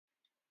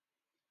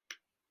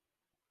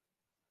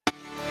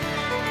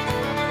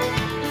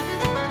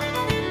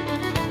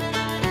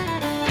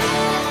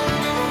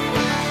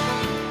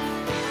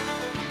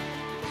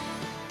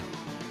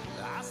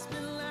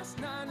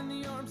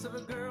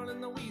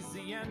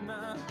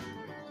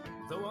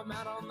Though I'm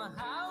out on the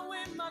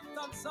highway, my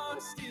thoughts are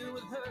still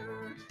with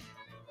her.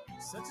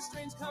 Such a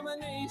strange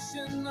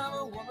combination of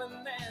a woman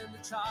and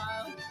a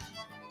child.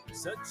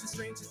 Such a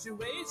strange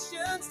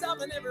situation,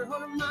 stopping every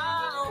 100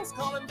 miles,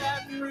 calling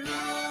Baton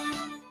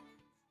Rouge.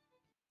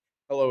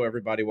 Hello,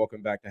 everybody.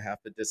 Welcome back to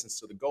Half the Distance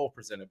to the Goal,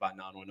 presented by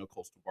 910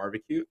 Coastal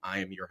BBQ. I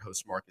am your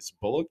host, Marcus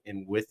Bullock,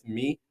 and with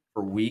me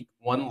for Week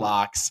 1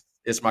 locks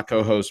is my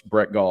co-host,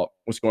 Brett Galt.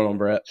 What's going on,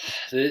 Brett?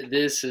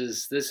 This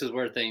is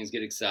where things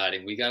get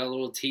exciting. We got a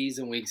little tease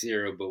in Week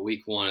 0, but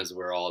Week 1 is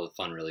where all the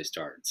fun really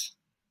starts.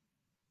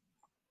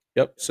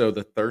 Yep. So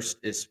the thirst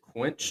is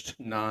quenched.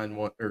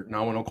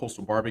 910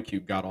 Coastal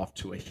BBQ got off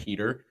to a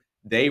heater.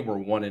 They were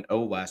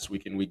 1-0 last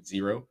week in Week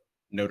 0.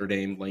 Notre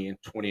Dame laying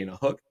 20 and a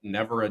hook.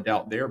 Never a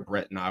doubt there.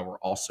 Brett and I were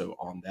also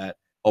on that,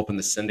 helping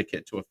the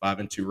syndicate to a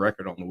 5-2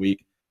 record on the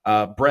week.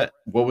 Brett,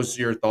 what was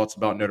your thoughts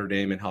about Notre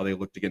Dame and how they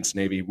looked against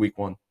Navy Week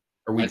 1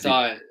 or Week 2?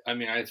 I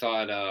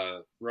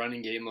thought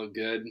running game looked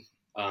good.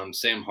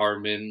 Sam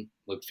Hartman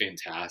looked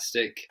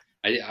fantastic.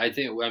 I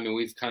think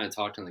we've kind of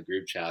talked on the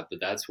group chat, but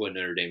that's what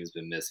Notre Dame has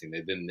been missing.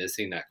 They've been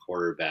missing that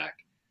quarterback.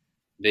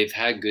 They've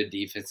had good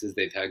defenses.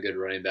 They've had good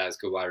running backs,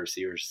 good wide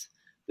receivers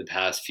the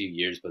past few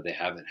years, but they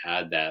haven't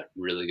had that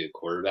really good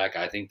quarterback.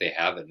 I think they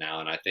have it now,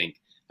 and I think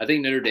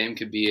Notre Dame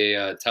could be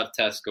a tough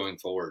test going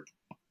forward.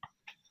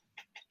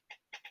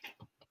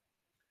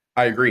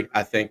 I agree.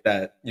 I think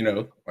that,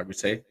 like we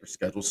say, their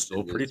schedule's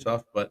still pretty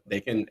tough, but they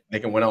can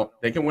win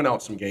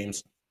out some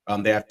games.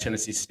 They have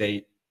Tennessee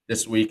State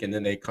this week, and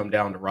then they come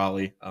down to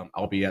Raleigh.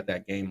 I'll be at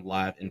that game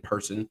live in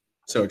person.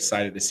 So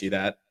excited to see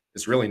that.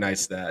 It's really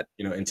nice that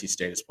NC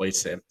State has played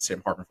Sam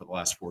Hartman for the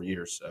last 4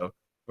 years. So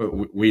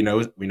we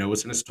know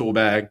what's in his tool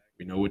bag.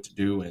 We know what to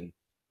do, and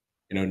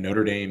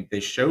Notre Dame, they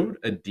showed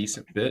a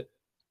decent bit,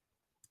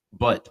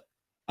 but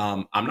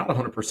I'm not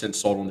 100%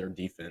 sold on their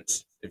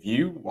defense. If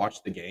you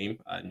watch the game,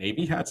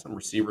 Navy had some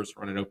receivers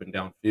running open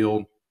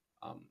downfield.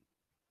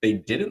 They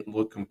didn't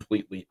look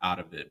completely out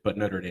of it, but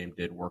Notre Dame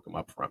did work them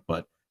up front.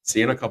 But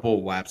seeing a couple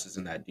of lapses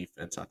in that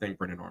defense, I think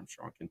Brennan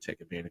Armstrong can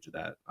take advantage of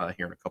that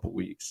here in a couple of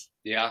weeks.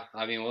 Yeah,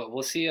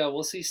 we'll see.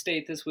 We'll see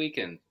State this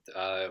weekend.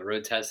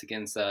 Road test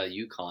against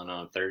UConn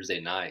on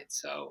Thursday night.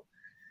 So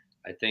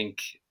I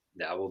think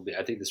that will be.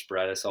 I think the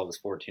spread I saw was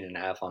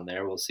 14.5 on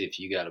there. We'll see if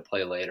you got to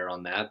play later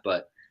on that.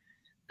 But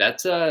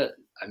that's that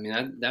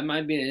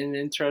might be an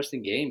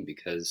interesting game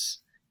because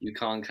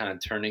UConn kind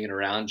of turning it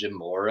around. Jim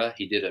Mora,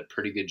 he did a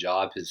pretty good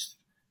job his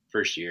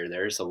first year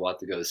there, so we'll have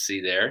to go see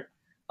there.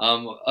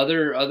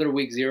 Other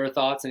Week 0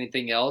 thoughts,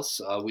 anything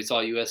else? We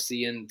saw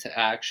USC into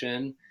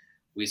action.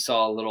 We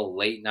saw a little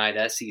late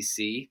night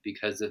SEC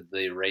because of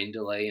the rain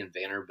delay in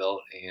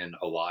Vanderbilt and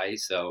Hawaii.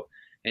 So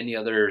any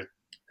other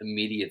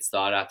immediate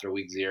thought after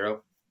Week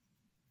 0?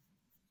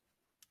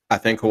 I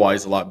think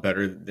Hawaii's a lot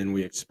better than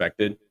we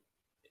expected.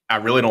 I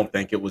really don't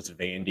think it was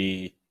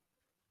Vandy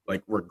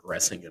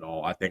regressing at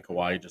all. I think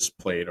Hawaii just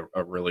played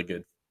a really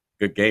good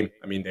game.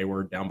 I mean, they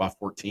were down by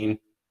 14.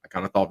 I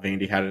kind of thought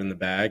Vandy had it in the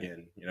bag,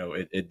 and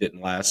it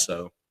didn't last.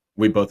 So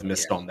we both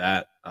missed on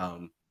that.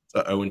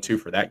 So 0-2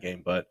 for that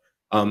game, but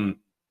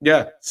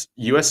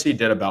USC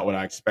did about what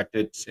I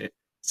expected.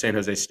 San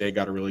Jose State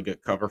got a really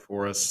good cover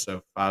for us,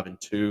 so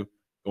 5-2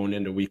 going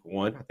into Week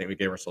 1. I think we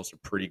gave ourselves a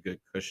pretty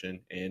good cushion.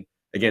 And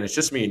again, it's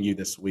just me and you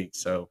this week,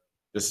 so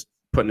just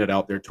putting it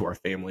out there to our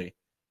family.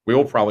 We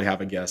will probably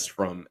have a guest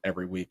from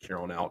every week here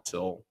on out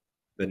till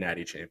the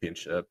Natty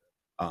Championship.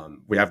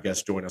 We have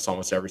guests join us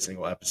almost every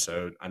single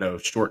episode. I know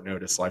short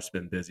notice, life's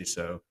been busy,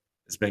 so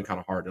it's been kind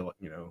of hard to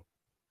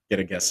get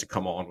a guest to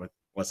come on with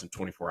less than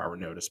 24-hour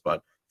notice.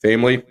 But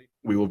family,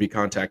 we will be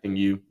contacting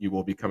you. You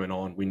will be coming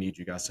on. We need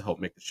you guys to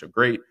help make the show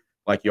great,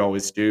 like you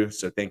always do.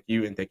 So thank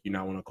you, and thank you,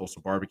 910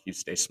 Coastal BBQ.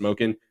 Stay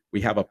smoking. We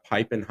have a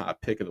piping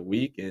hot pick of the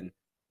week, and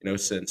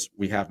since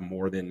we have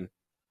more than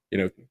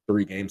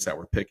 3 games that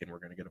we're picking, we're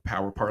going to get a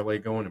power parlay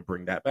going and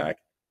bring that back.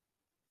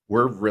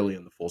 We're really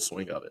in the full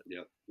swing of it.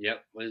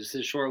 Yep. Well, it's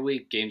a short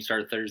week. Games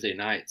start Thursday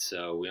night,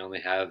 so we only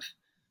have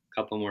a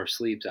couple more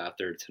sleeps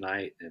after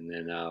tonight, and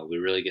then we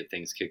really get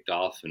things kicked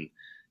off. And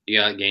you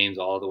got games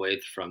all the way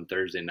from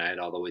Thursday night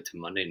all the way to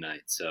Monday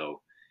night.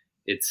 So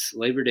it's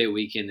Labor Day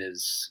weekend.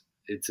 It's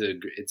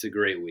a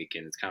great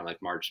weekend. It's kind of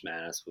like March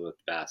Madness with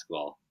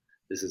basketball.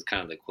 This is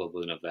kind of the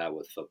equivalent of that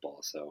with football.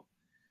 So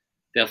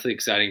definitely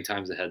exciting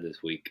times ahead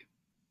this week.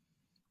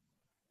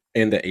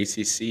 And the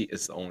ACC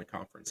is the only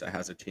conference that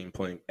has a team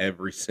playing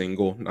every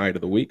single night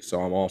of the week. So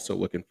I'm also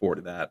looking forward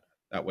to that.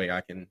 That way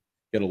I can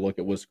get a look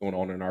at what's going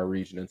on in our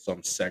region in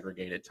some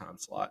segregated time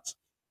slots,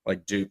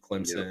 like Duke,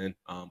 Clemson,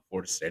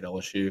 Florida State,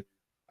 LSU.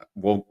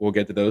 We'll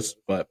get to those,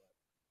 but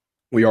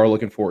we are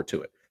looking forward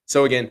to it.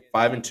 So again,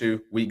 5-2,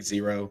 Week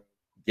 0,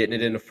 getting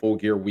it into full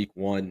gear Week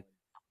 1.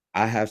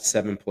 I have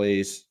 7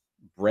 plays.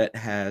 Brett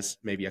has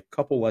maybe a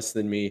couple less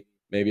than me.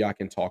 Maybe I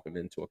can talk him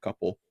into a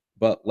couple.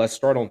 But let's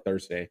start on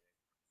Thursday.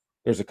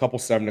 There's a couple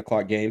 7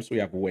 o'clock games. We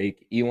have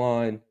Wake,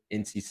 Elon,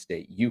 NC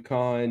State,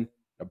 UConn,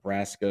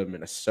 Nebraska,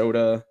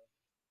 Minnesota,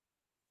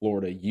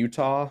 Florida,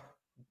 Utah.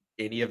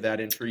 Any of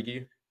that intrigue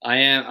you? I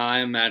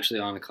am actually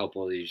on a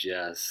couple of these.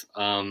 Yes.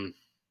 I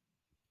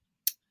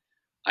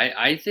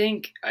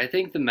think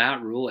the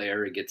Matt Rule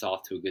era gets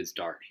off to a good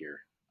start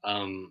here.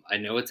 I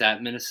know it's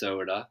at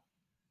Minnesota,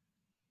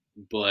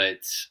 but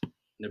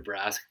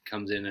Nebraska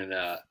comes in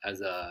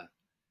as a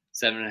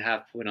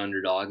 7.5 point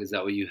underdog. Is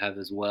that what you have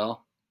as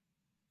well?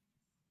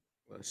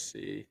 Let's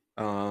see.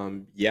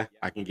 Yeah,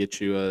 I can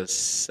get you a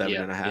seven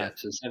Yeah, and a yeah. half.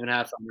 So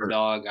 7.5 Or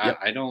underdog. yep,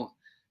 I don't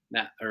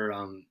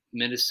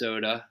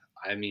Minnesota.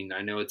 I mean,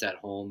 I know it's at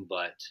home,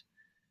 but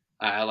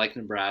I like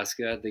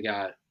Nebraska. They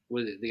got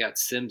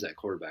Sims at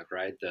quarterback,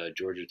 right? The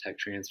Georgia Tech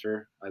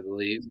transfer, I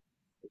believe. And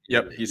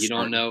yep. He's you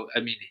don't starting. know. I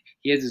mean,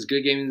 he has his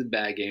good games and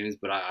bad games,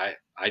 but I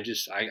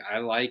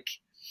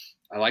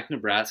like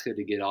Nebraska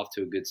to get off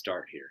to a good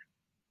start here.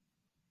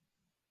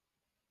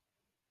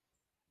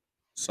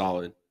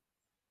 Solid,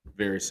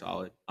 very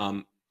solid.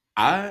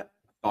 I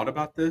thought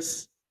about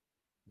this,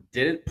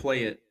 didn't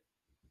play it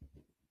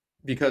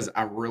because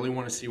I really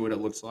want to see what it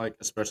looks like,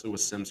 especially with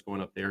Sims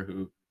going up there,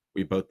 who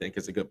we both think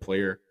is a good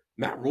player.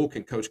 Matt Rule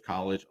can coach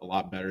college a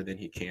lot better than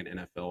he can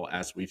NFL,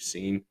 as we've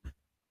seen.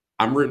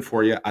 I'm rooting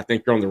for you. I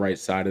think you're on the right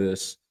side of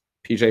this.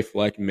 PJ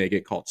Fleck may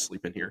get caught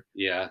sleeping here.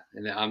 Yeah,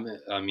 and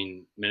I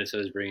mean,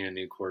 Minnesota's bringing a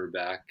new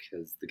quarterback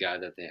because the guy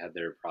that they had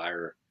there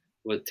prior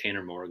was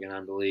Tanner Morgan,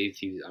 I believe.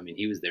 He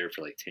was there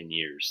for like 10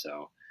 years,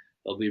 so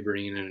they'll be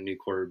bringing in a new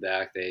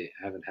quarterback. They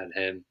haven't had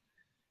him.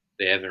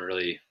 They haven't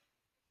really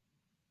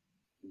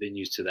been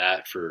used to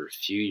that for a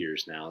few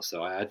years now.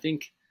 So I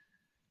think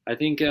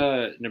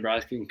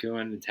Nebraska can go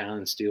into town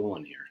and steal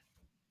one here.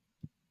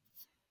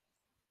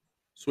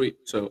 Sweet.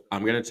 So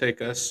I'm going to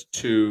take us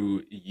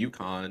to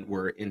UConn,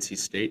 where NC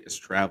State is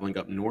traveling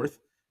up north.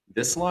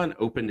 This line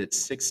opened at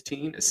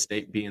 16, a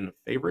State being the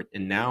favorite,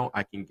 and now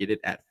I can get it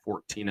at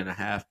 14 and a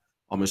half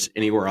almost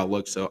anywhere I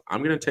look. So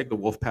I'm going to take the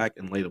Wolfpack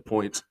and lay the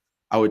points.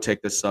 I would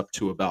take this up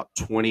to about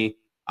 20.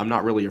 I'm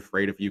not really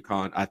afraid of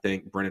UConn. I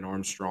think Brennan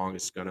Armstrong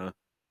is going to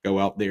go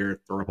out there,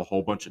 throw up a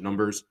whole bunch of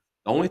numbers.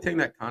 The only thing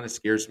that kind of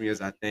scares me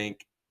is I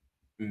think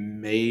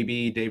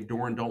maybe Dave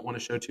Doran don't want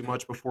to show too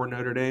much before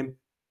Notre Dame.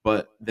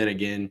 But then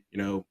again,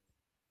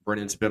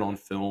 Brennan's been on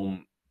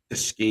film. The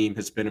scheme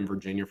has been in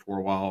Virginia for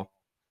a while.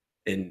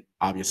 And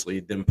obviously,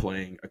 them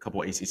playing a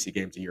couple ACC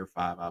games a year,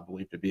 5, I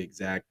believe, to be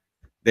exact.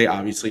 They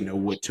obviously know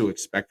what to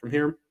expect from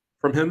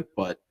him.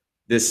 But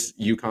this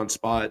UConn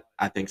spot,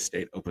 I think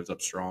State opens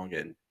up strong.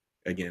 And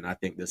again, I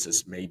think this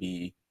is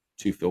maybe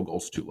 2 field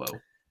goals too low.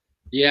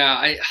 Yeah,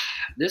 I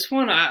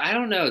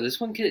don't know. This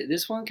one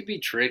could be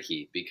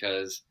tricky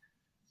because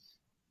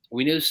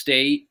we know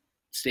State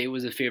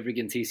was a favorite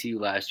against TCU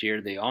last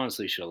year. They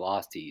honestly should have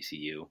lost to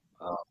ECU.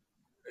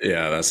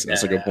 Yeah, that's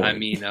a good I point.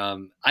 mean,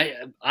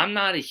 I'm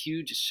not a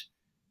huge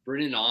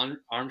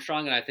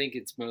Armstrong, and I think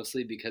it's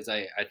mostly because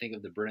I think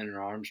of the Brennan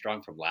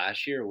Armstrong from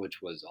last year,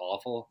 which was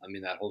awful. I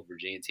mean, that whole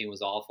Virginia team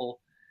was awful.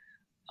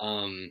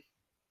 Um,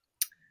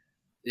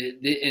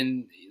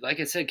 and like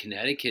I said,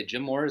 Connecticut,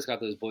 Jim Morris got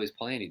those boys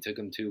playing. He took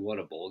them to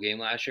a bowl game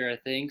last year, I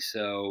think.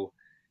 So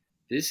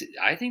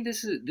I think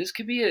this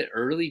could be an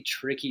early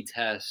tricky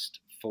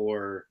test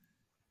for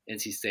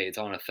NC State. It's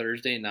on a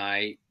Thursday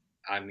night.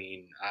 I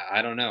mean,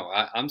 I don't know.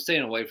 I'm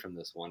staying away from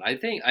this one. I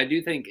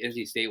do think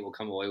NC State will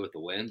come away with the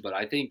win, but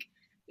I think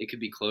it could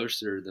be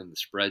closer than the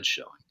spread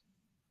showing.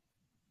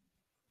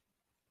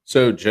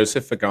 So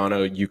Joseph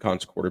Fagano,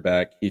 UConn's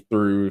quarterback, he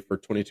threw for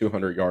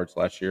 2,200 yards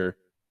last year,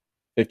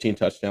 15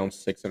 touchdowns,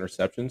 6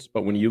 interceptions.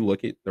 But when you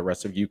look at the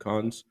rest of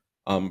UConn's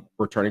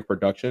returning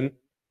production,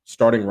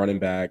 starting running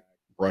back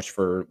rushed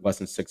for less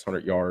than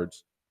 600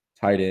 yards,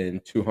 tight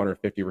end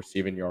 250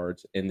 receiving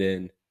yards, and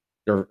then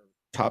their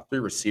top 3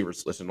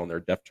 receivers listed on their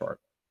depth chart: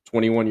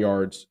 21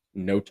 yards,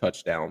 no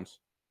touchdowns.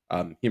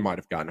 He might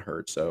have gotten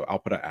hurt, so I'll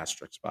put an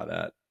asterisk by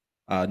that.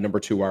 Number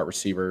 2 wide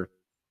receiver,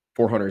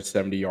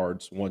 470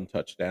 yards, 1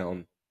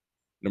 touchdown.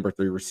 Number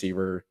 3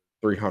 receiver,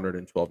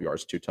 312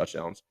 yards, 2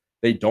 touchdowns.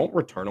 They don't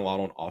return a lot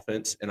on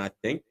offense, and I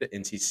think the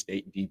NC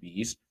State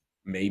DBs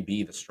may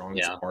be the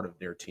strongest Yeah. part of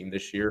their team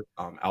this year,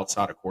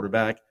 outside of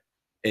quarterback.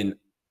 And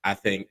I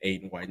think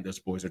Aiden White and those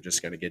boys are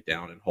just going to get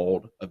down and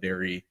hold a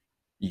very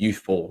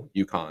youthful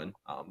UConn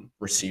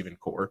receiving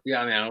core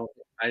Yeah,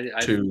 I mean,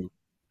 to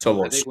to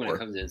low I think when it score.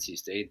 comes to NC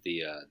State,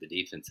 the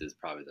defense is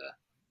probably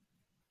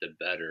the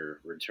better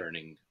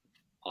returning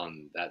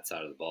on that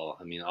side of the ball.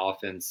 I mean,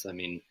 offense. I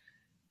mean,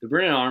 the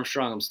Brennan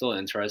Armstrong, I'm still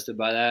interested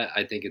by that.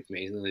 I think it's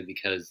mainly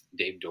because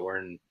Dave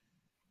Doran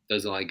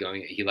doesn't like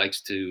going. Uh, he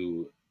likes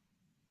to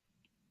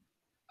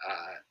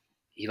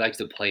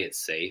play it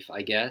safe.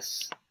 I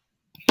guess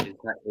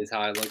is how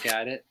I look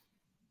at it.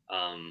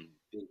 Um,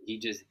 he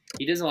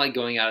doesn't like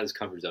going out of his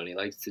comfort zone. He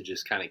likes to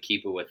just kind of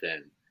keep it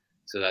within.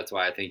 So that's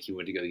why I think he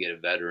went to go get a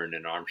veteran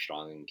in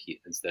Armstrong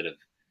instead of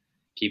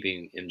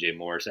keeping MJ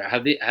Morris.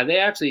 Have they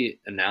actually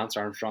announced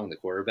Armstrong the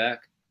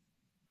quarterback?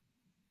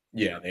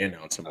 Yeah, they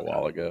announced him a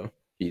while ago.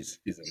 He's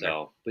in there.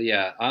 So, but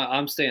yeah,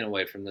 I'm staying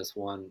away from this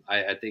one.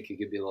 I think it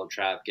could be a little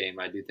trap game.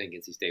 I do think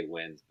NC State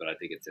wins, but I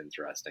think it's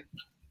interesting.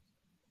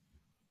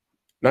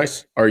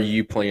 Nice. Are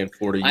you playing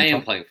Florida, I am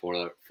Utah? playing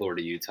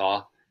Florida,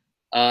 Utah.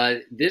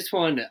 This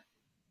one,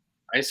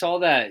 I saw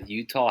that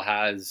Utah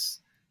has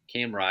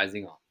Cam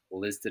Rising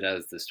listed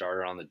as the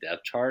starter on the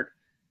depth chart.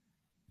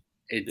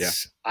 Yeah.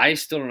 I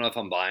still don't know if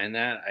I'm buying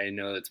that. I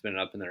know it's been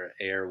up in the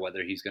air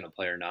whether he's going to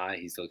play or not.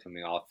 He's still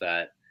coming off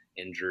that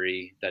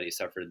injury that he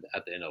suffered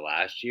at the end of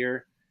last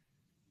year.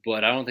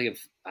 But I don't think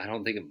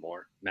it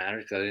more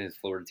matters because I think his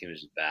Florida team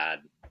is just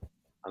bad.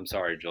 I'm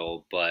sorry,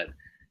 Joel, but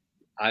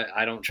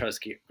I don't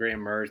trust Graham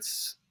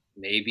Mertz.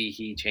 Maybe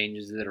he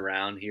changes it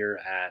around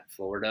here at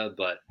Florida,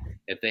 but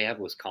if they have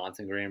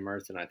Wisconsin Graham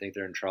Mertz, and I think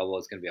they're in trouble,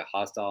 it's going to be a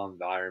hostile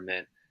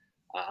environment.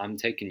 I'm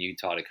taking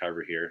Utah to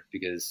cover here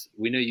because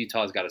we know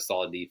Utah's got a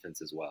solid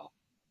defense as well.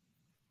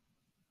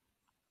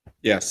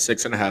 Yeah,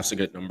 6.5 is a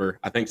good number.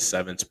 I think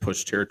 7's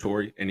push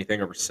territory.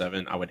 Anything over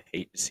 7, I would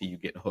hate to see you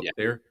get hooked Yeah.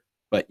 there.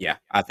 But yeah,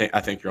 I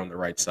think you're on the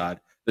right side.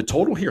 The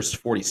total here is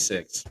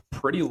 46,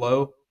 pretty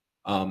low.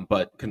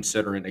 But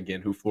considering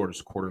again who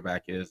Florida's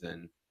quarterback is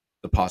and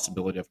the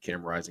possibility of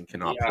Cam Rising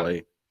cannot Yeah.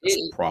 play,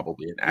 that's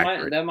probably an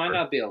accurate. That might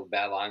not be a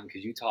bad line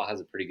because Utah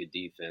has a pretty good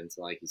defense.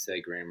 And like you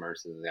said, Graham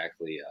Mertz is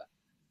actually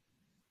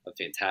a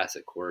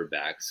fantastic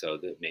quarterback. So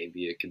that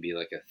maybe it could be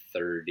like a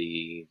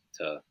 30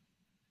 to,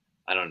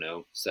 I don't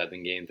know,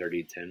 7-game,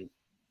 30-10.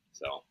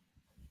 So,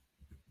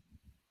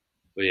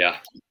 but yeah.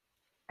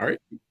 All right.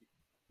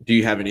 Do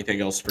you have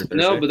anything else for Thursday?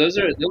 No, but those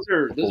are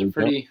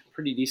pretty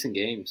decent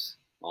games,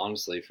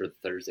 honestly, for the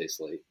Thursday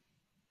slate.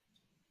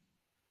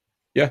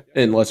 Yeah,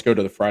 and let's go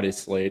to the Friday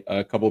slate.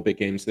 A couple of big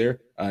games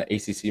there.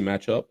 ACC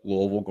matchup: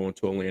 Louisville going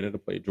to Atlanta to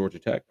play Georgia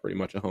Tech. Pretty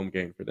much a home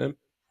game for them.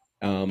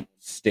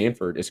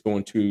 Stanford is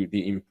going to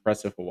the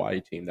impressive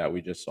Hawaii team that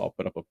we just saw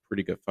put up a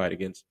pretty good fight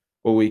against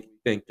what we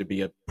think to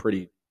be a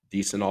pretty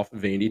decent off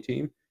Vandy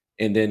team.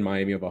 And then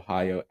Miami of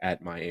Ohio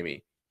at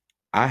Miami.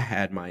 I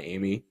had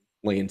Miami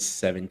laying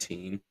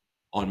 17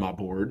 on my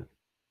board,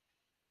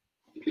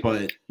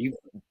 but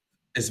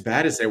as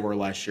bad as they were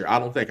last year, I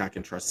don't think I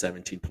can trust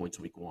 17 points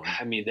week 1.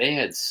 I mean, they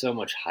had so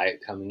much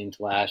hype coming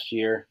into last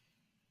year.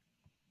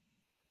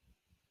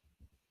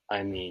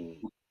 I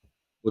mean,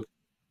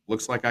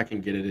 looks like I can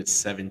get it at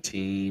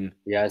 17.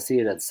 Yeah, I see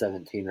it at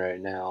 17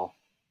 right now.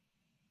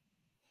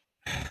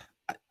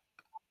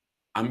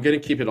 I'm going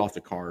to keep it off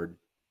the card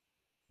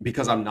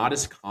because I'm not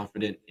as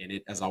confident in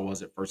it as I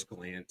was at first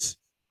glance.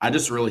 I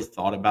just really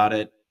thought about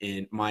it,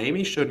 and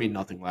Miami showed me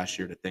nothing last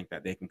year to think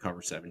that they can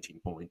cover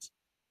 17 points,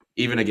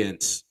 even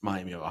against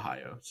Miami of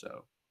Ohio.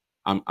 So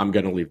I'm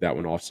going to leave that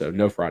one off. So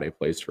no Friday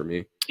plays for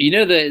me. You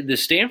know, the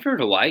Stanford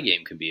Hawaii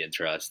game could be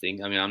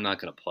interesting. I mean, I'm not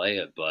going to play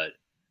it, but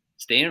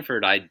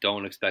Stanford, I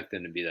don't expect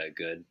them to be that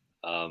good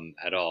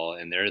at all,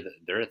 and they're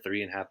a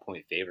 3.5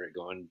 point favorite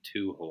going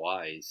to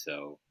Hawaii.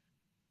 So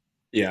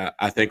yeah,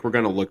 I think we're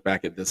going to look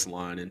back at this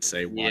line and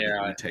say, why did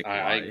we take Hawaii?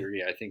 I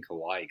agree. I think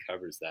Hawaii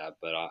covers that,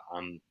 but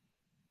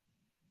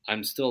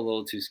I'm still a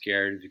little too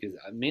scared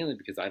mainly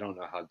because I don't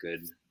know how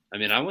good. I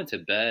mean, I went to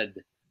bed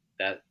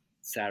that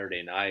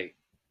Saturday night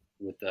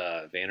with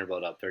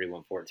Vanderbilt up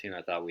 31-14.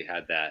 I thought we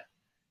had that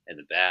in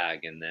the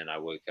bag, and then I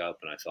woke up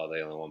and I saw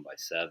they only won by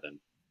 7.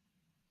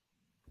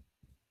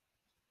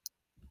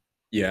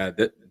 Yeah,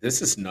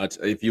 this is nuts.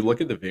 If you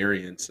look at the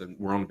variance, and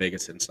we're on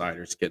Vegas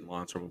Insiders getting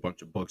lines from a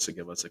bunch of books to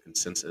give us a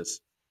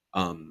consensus.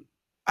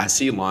 I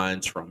see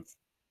lines from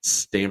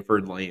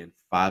Stanford laying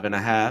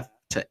 5.5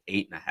 to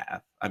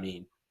 8.5. I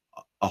mean,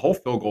 a whole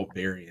field goal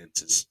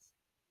variance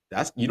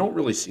you don't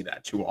really see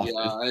that too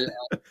often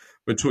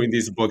between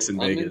these books in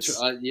Vegas.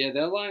 Yeah,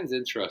 that line's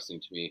interesting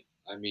to me.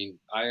 I mean,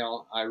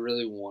 I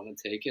really want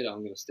to take it. I'm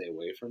going to stay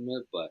away from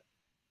it, but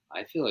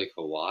I feel like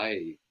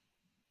Hawaii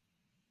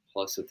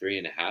plus a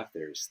 3.5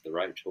 there is the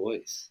right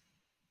choice.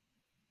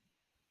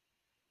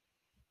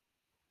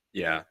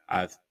 Yeah,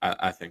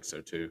 I think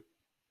so too.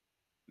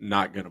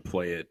 Not going to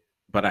play it,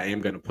 but I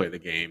am going to play the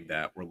game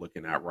that we're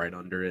looking at right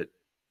under it.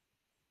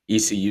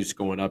 ECU's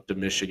going up to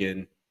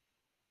Michigan.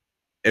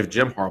 If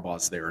Jim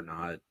Harbaugh's there or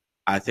not,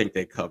 I think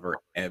they cover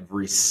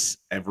every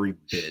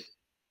bit.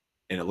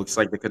 And it looks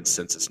like the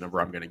consensus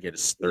number I'm going to get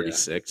is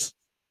 36.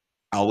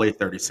 Yeah. I'll lay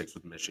 36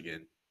 with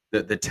Michigan.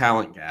 The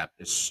talent gap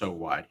is so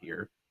wide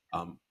here.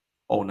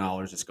 Owen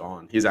Allers is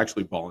gone. He's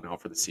actually balling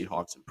out for the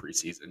Seahawks in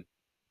preseason.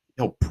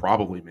 He'll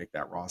probably make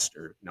that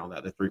roster now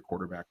that the 3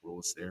 quarterback rule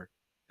is there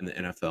in the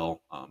NFL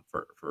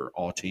for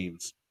all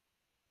teams.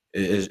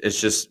 It's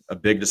just a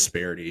big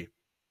disparity.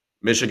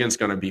 Michigan's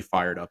going to be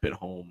fired up at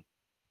home.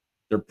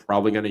 They're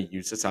probably going to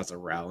use this as a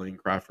rallying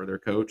cry for their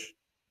coach.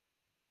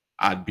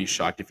 I'd be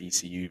shocked if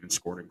ECU even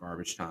scored in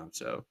garbage time.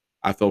 So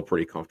I feel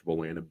pretty comfortable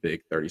laying a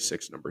big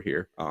 36 number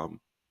here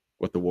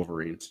with the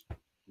Wolverines.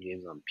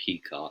 Game's on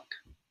Peacock.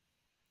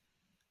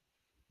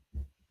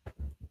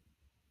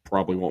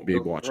 Probably won't be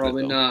watching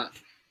Probably it, though. Not.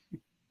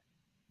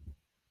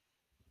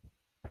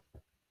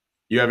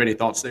 You have any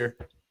thoughts there?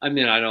 I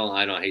mean, I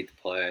don't hate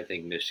the play. I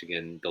think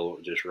Michigan,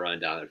 they'll just run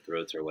down their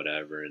throats or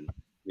whatever. And I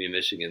mean,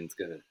 Michigan's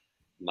gonna, in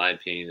my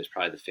opinion, is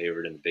probably the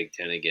favorite in the Big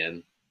Ten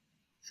again.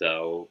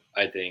 So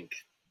I think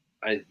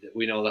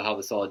we know they'll have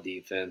a solid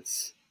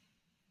defense.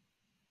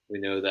 We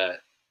know that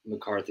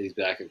McCarthy's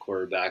back at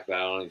quarterback, but I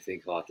don't even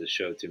think he'll have to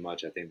show too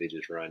much. I think they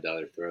just run down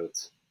their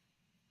throats.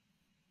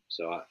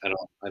 So I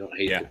don't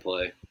hate the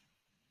play.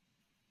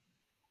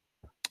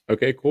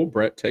 Okay, cool.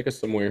 Brett, take us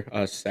somewhere.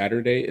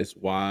 Saturday is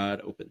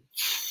wide open.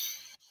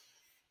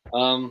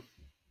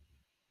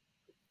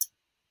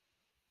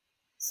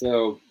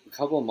 So a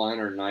couple of mine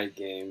are night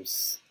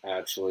games,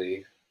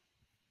 actually.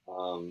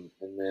 And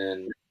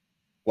then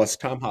Let's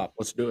time hop.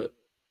 Let's do it.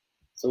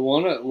 So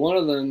one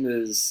of them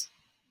is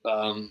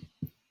the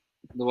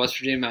West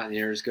Virginia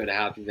Mountaineers go to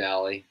Happy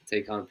Valley,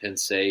 take on Penn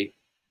State.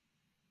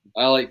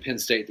 I like Penn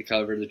State to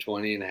cover the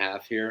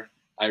 20.5 here.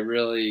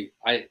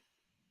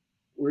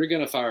 We're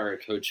gonna fire a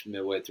coach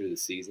midway through the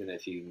season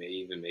if he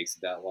even makes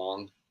it that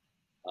long.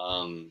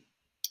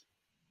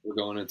 We're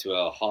going into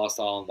a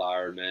hostile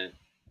environment.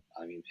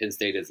 I mean, Penn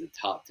State is a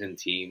top 10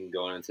 team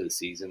going into the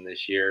season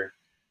this year.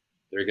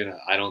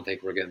 I don't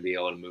think we're gonna be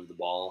able to move the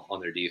ball on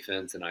their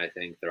defense, and I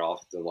think their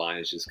offensive line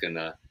is just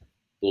gonna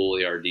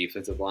bully our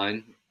defensive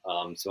line.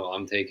 So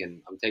I'm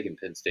taking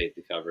Penn State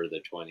to cover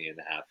the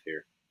 20.5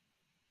 here.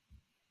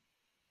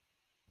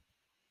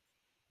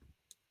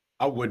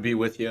 I would be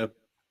with you.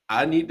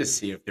 I need to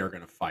see if they're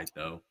going to fight,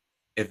 though.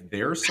 If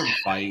there's some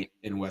fight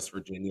in West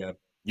Virginia,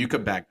 you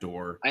could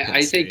backdoor.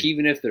 I think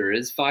even if there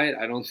is fight,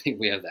 I don't think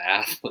we have the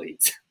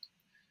athletes.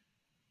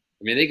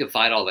 I mean, they can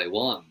fight all they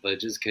want, but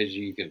just because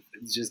you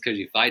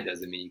fight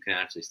doesn't mean you can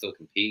actually still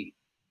compete.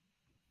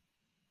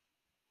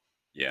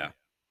 Yeah.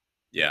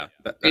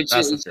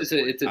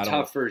 It's a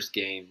tough first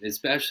game,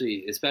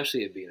 especially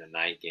it being a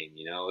night game.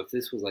 You know, if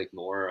this was like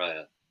more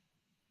a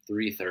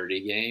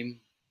 3:30 game,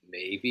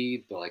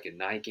 maybe, but like a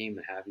night game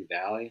in Happy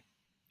Valley,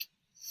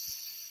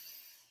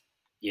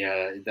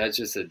 yeah, that's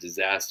just a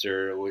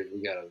disaster. We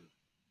got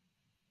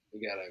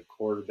a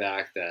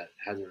quarterback that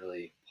hasn't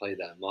really played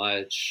that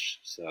much,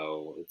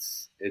 so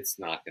it's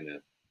not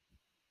gonna.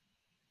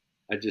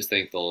 I just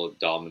think they'll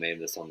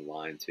dominate us on the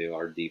line too.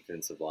 Our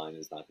defensive line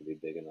is not gonna be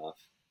big enough.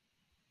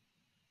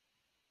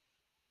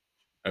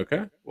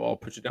 Okay, well, I'll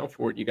put you down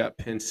for it. You got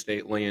Penn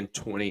State laying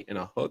 20 and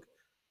a hook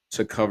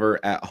to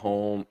cover at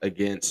home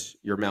against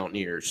your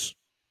Mountaineers.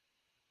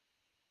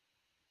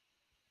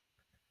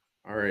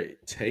 All right,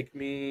 take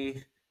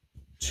me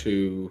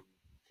to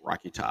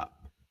Rocky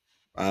Top.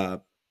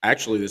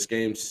 Actually, this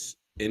game's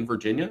in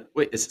Virginia.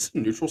 Wait, is this a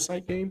neutral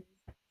site game?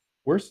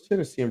 Where's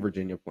Tennessee and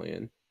Virginia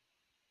playing?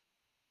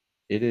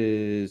 It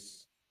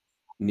is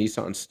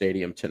Nissan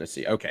Stadium,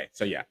 Tennessee. Okay,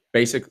 so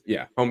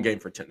home game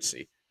for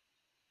Tennessee.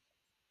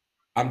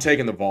 I'm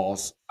taking the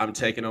Vols. I'm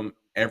taking them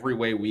every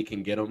way we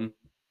can get them.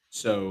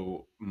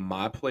 So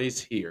my place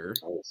here,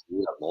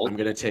 I'm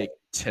going to take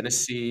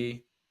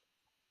Tennessee.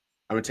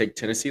 I'm going to take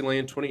Tennessee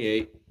laying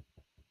 28.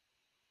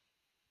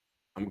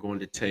 I'm going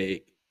to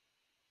take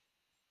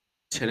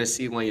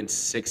Tennessee laying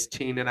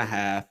 16 and a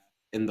half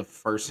in the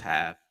first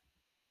half.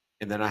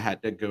 And then I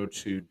had to go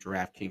to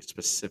DraftKings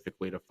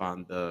specifically to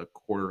find the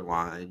quarter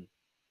line.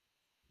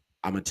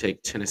 I'm going to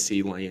take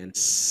Tennessee laying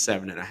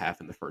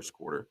 7.5 in the first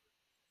quarter.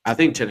 I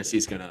think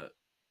Tennessee's going to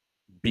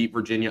beat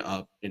Virginia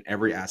up in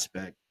every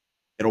aspect.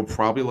 It'll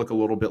probably look a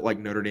little bit like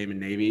Notre Dame and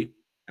Navy,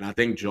 and I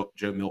think Joe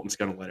Milton's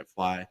going to let it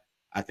fly.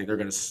 I think they're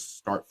going to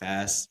start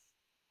fast.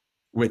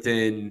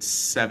 Within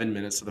 7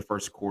 minutes of the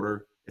first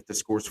quarter, if the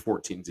score's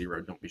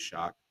 14-0, don't be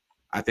shocked.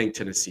 I think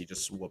Tennessee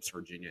just whoops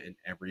Virginia in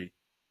every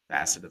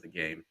facet of the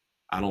game.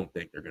 I don't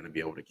think they're going to be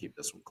able to keep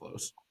this one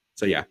close.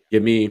 So, yeah,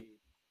 give me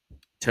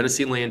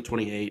Tennessee laying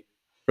 28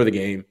 for the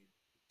game.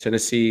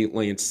 Tennessee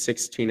laying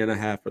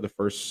 16.5 for the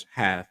first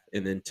half,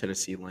 and then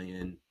Tennessee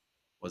laying,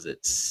 was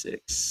it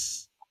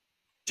 6?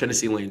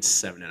 Tennessee laying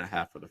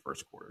 7.5 for the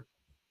first quarter.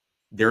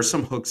 There's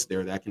some hooks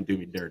there that can do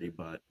me dirty,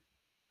 but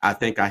I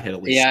think I hit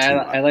at least two.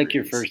 I like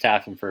your first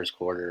half and first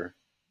quarter.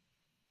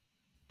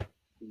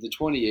 The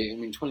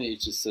 28, 28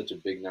 is just such a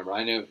big number.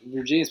 I know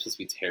Virginia's supposed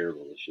to be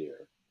terrible this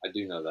year. I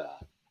do know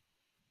that.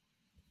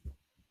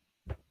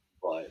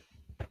 But,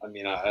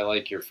 I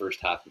like your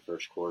first half and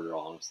first quarter,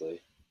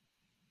 honestly.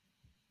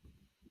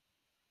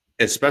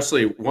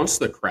 Especially once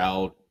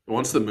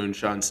the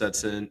moonshine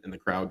sets in and the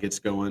crowd gets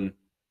going,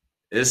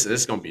 it's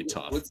going to be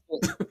tough.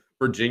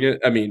 Virginia,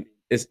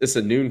 it's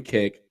a noon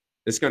kick.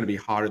 It's going to be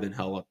hotter than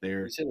hell up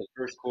there. You said the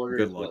first quarter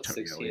is what,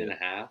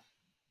 16.5?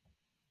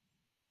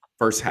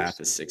 First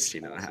half is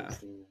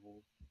 16.5.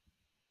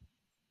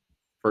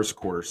 First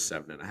quarter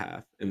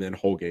 7.5, and then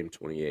whole game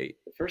 28.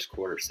 The first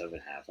quarter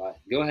 7.5.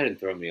 Go ahead and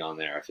throw me on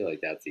there. I feel like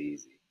that's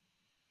easy.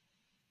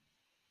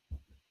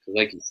 Because,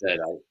 like you said,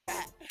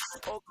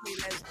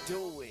 let's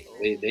do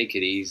it. They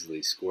could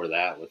easily score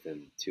that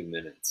within 2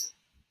 minutes.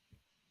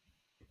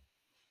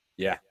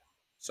 Yeah.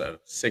 So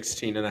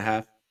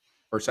 16.5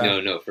 first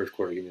half. No, first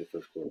quarter. Give me the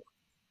first quarter.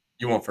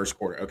 You want first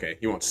quarter? Okay.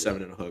 You want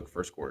 7 and a hook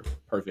first quarter?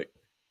 Perfect.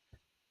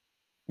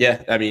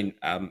 Yeah,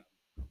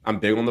 I'm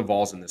big on the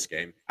Vols in this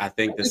game. I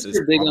think this is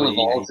big probably on the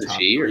Vols this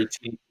year.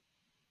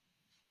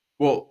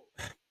 Well,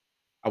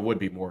 I would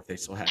be more if they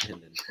still had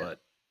Hendon, but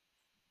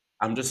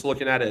I'm just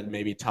looking at it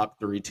maybe top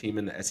 3 team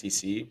in the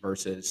SEC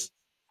versus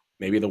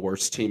maybe the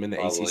worst team in the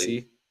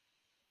ACC.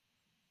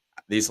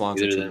 These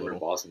lines are Either too them or little.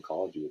 Boston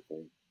College, you would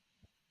think.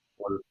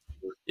 Or,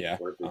 Yeah.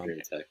 or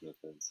Virginia Tech, no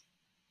offense.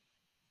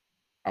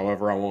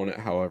 However I want it,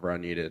 however I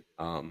need it.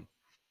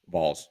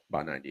 Vols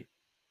by 90.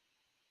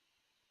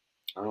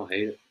 I don't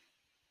hate it.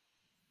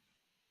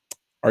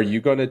 Are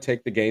you going to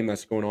take the game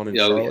that's going on in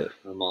Charlotte?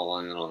 Yeah, I'm all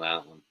in on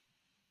that one.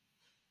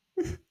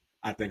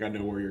 I think I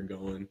know where you're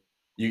going.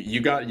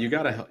 You can't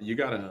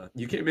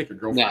make your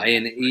No, girlfriend.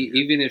 and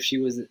even if she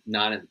was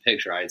not in the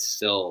picture, I'd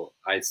still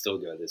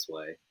go this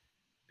way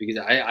because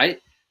I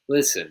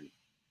listen,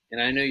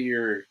 and I know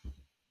you're.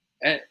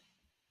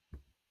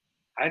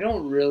 I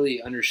don't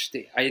really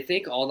understand. I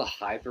think all the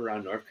hype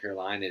around North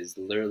Carolina is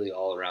literally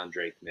all around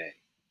Drake May.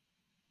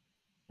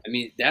 I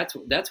mean, that's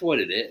what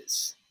it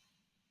is.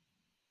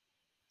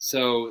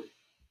 So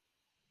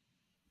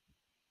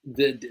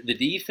the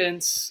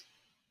defense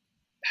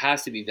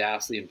has to be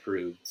vastly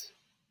improved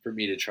for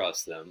me to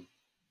trust them.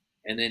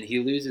 And then he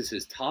loses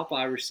his top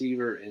wide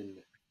receiver in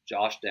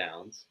Josh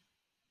Downs,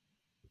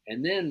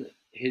 and then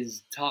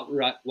his top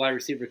wide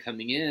receiver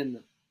coming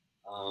in,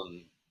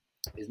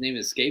 his name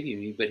is escaping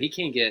me, but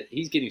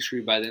he's getting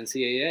screwed by the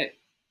NCAA.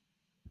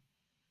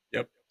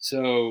 Yep.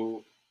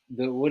 So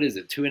what is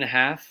it?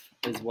 2.5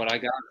 is what I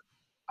got.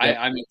 Yep.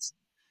 I mean,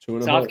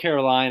 2.5. South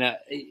Carolina,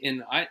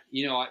 and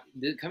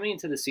coming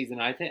into the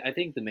season, I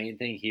think the main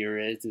thing here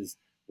is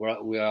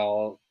we're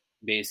all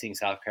basing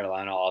South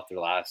Carolina off their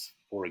last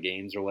 4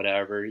 games or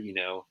whatever.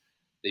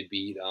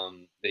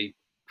 They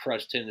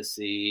crushed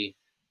Tennessee,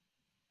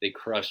 they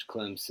crushed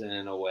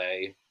Clemson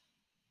away,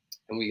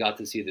 and we got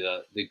to see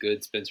the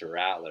good Spencer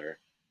Rattler.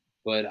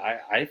 But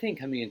I think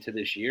coming into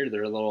this year,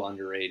 they're a little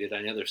underrated.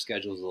 I know their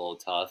schedule's a little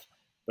tough,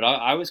 but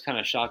I was kind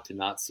of shocked to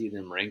not see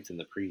them ranked in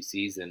the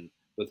preseason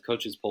with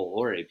coaches poll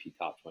or AP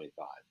top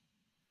 25.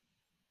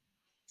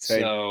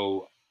 Same.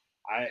 So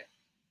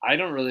I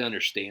don't really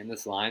understand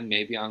this line.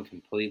 Maybe I'm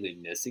completely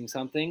missing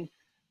something,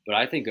 but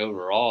I think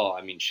overall,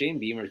 I mean, Shane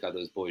Beamer's got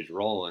those boys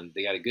rolling.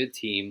 They got a good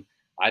team.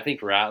 I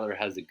think Rattler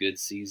has a good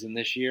season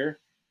this year.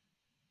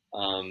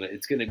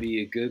 It's going to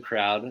be a good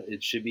crowd.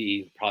 It should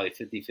be probably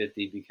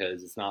 50-50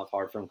 because it's not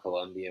far from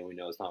Columbia, and we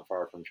know it's not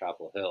far from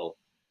Chapel Hill.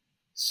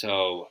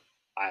 So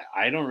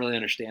I don't really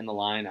understand the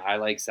line. I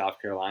like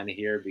South Carolina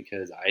here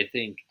because I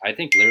think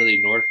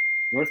literally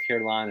North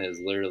Carolina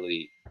is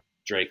literally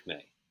Drake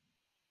May.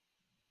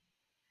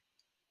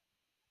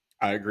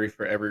 I agree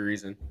for every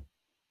reason.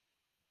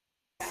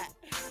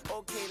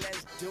 Okay,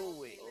 let's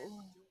do it.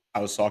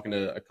 I was talking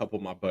to a couple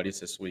of my buddies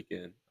this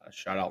weekend.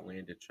 Shout out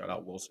Landon, shout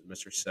out Wilson,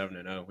 Mr.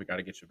 7-0. We got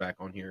to get you back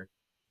on here.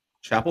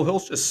 Chapel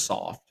Hill's just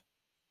soft.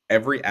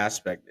 Every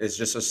aspect is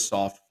just a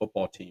soft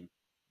football team.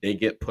 They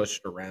get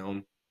pushed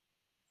around.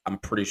 I'm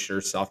pretty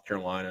sure South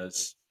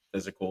Carolina's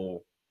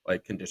physical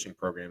conditioning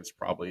program is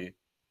probably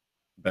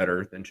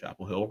better than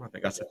Chapel Hill. I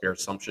think that's a fair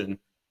assumption.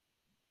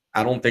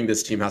 I don't think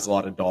this team has a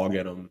lot of dog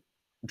in them.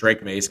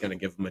 Drake May is going to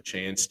give them a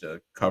chance to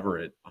cover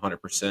it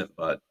 100%,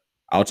 but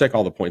I'll take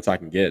all the points I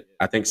can get.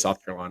 I think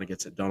South Carolina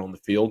gets it done on the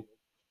field.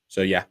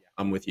 So, yeah,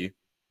 I'm with you.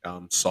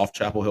 Soft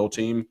Chapel Hill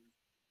team,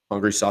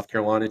 hungry South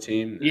Carolina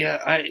team.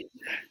 Yeah,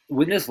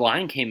 when this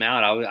line came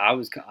out, I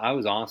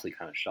was honestly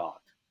kind of shocked.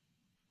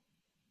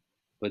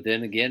 But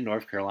then again,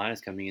 North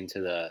Carolina's coming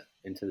into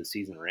the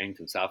season ranked,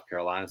 and South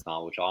Carolina's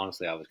not, which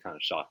honestly I was kind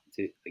of shocked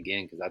too,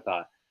 again because I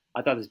thought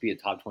this would be a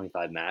top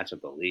 25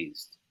 matchup at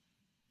least.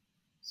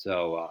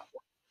 So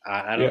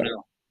I don't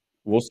know.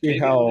 We'll see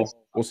how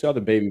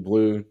the Baby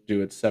Blue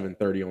do at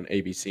 7:30 on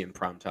ABC in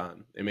prime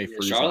time. They may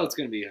freeze Charlotte's up.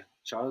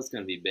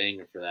 gonna be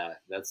banging for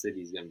that. That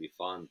city's gonna be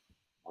fun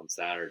on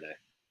Saturday.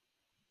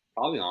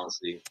 Probably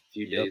honestly a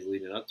few days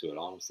leading up to it.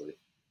 Honestly.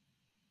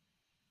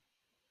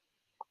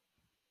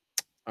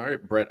 All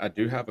right, Brett, I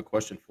do have a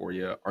question for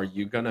you. Are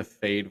you going to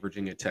fade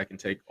Virginia Tech and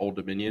take Old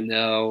Dominion?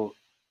 No.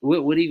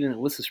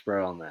 What's the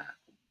spread on that?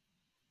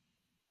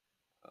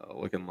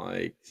 Looking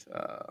like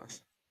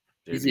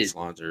These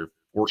lines are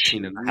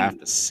 14.5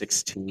 to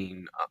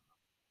 16.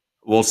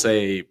 What's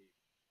the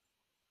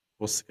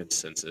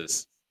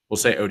consensus? We'll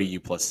say ODU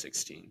plus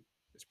 16.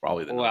 It's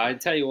probably the number. I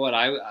tell you what,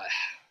 I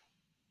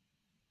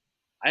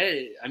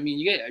mean,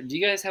 do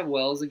you guys have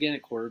Wells again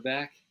at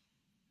quarterback?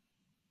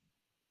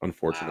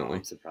 Unfortunately. Wow,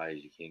 I'm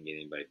surprised you can't get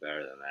anybody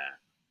better than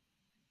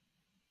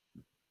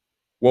that.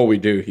 Well, we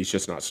do. He's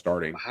just not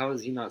starting. How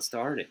is he not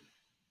starting?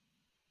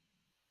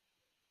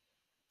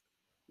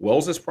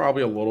 Wells is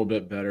probably a little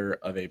bit better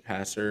of a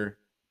passer.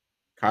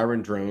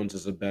 Kyron Drones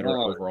is a better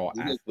overall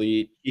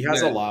athlete. He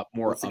has a lot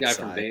more upside. That's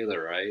the guy from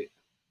Baylor, right?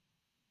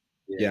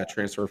 Yeah,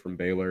 transfer from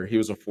Baylor. He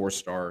was a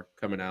 4-star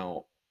coming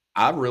out.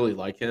 I really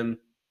like him.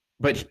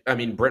 But, I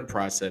mean, Brent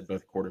Price said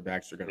both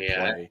quarterbacks are going to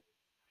play.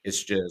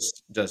 It's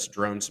just, does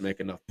Drones make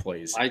enough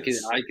plays? I could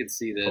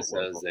see this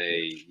as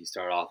you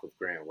start off with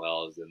Grant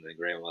Wells, and then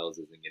Grant Wells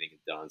isn't getting it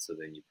done, so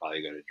then you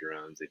probably go to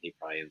Drones, and he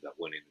probably ends up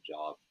winning the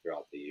job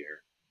throughout the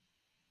year.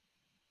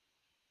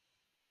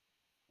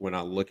 When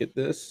I look at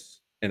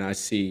this and I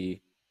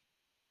see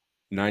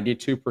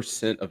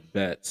 92% of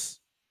bets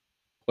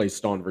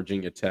placed on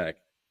Virginia Tech,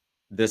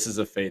 this is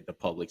a fade the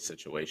public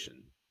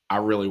situation. I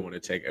really want to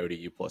take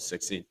ODU plus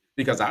 16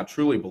 because I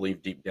truly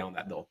believe deep down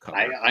that they'll cover.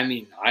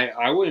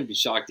 I wouldn't be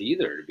shocked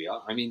either, to be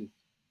honest. I mean,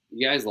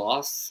 you guys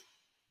lost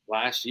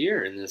last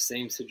year in the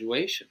same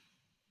situation.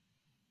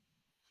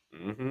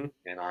 Mm-hmm.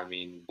 And I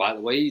mean, by the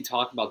way you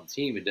talk about the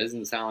team, it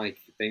doesn't sound like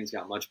things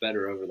got much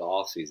better over the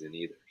offseason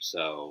either.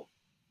 So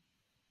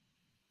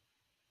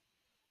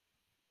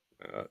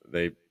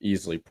They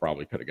easily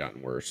probably could have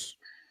gotten worse.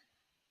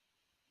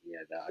 yeah,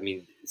 I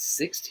mean,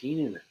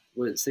 16 and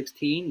what is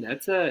 16?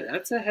 That's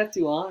a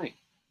hefty line.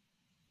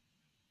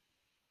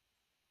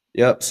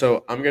 Yep.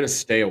 So I'm gonna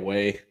stay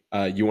away.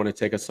 You want to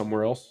take us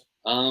somewhere else?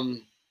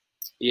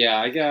 Yeah,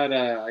 I got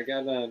a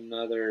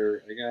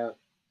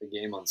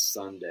game on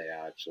Sunday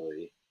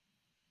actually.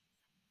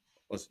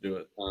 Let's do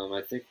it.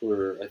 I think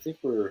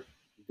we're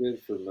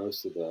good for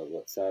most of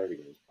the Saturday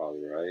games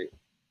probably, right?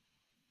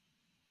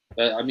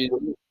 I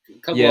mean, a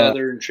couple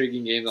other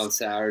intriguing games on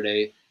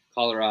Saturday: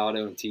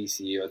 Colorado and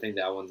TCU. I think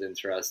that one's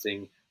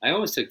interesting. I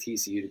almost took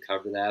TCU to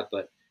cover that,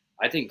 but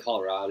I think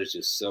Colorado is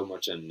just so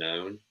much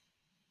unknown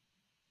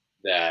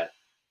that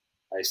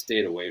I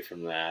stayed away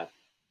from that.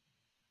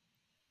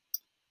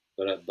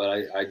 But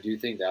I do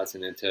think that's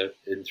an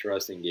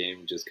interesting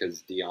game just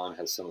because Dion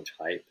has so much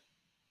hype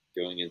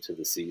going into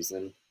the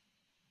season.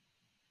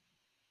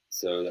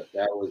 So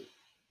that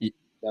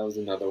was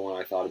another one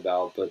I thought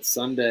about. But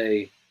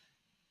Sunday,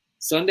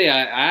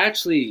 I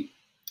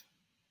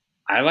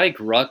like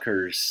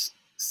Rutgers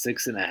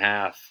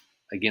 6.5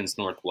 against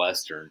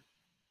Northwestern.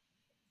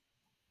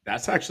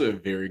 That's actually a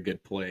very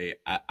good play.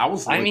 I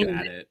was looking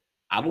at it.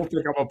 I don't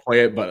think I'm gonna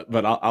play it,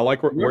 but I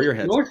like where your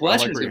head's at.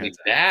 Northwestern's gonna be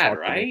bad,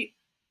 right?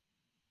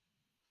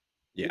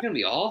 Yeah, they're gonna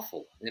be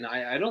awful, and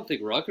I don't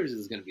think Rutgers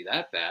is gonna be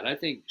that bad. I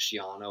think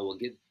Schiano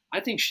can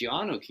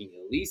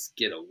at least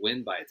get a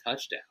win by a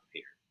touchdown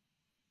here,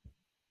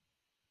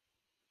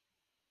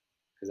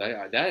 because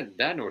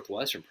that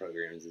Northwestern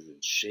program is in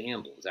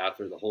shambles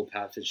after the whole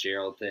Pat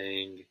Fitzgerald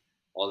thing,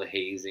 all the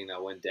hazing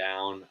that went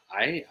down.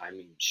 I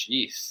mean,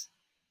 jeez.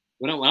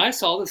 When I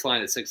saw this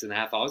line at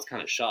 6.5, I was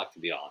kind of shocked, to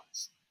be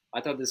honest.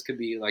 I thought this could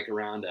be like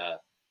around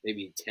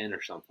maybe 10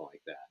 or something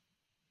like that.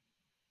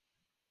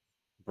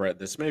 Brett,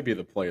 this may be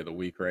the play of the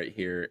week right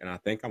here, and I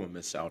think I'm gonna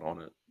miss out on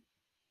it.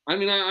 I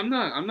mean, I'm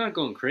not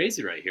going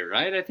crazy right here,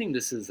 right? I think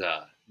this is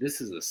a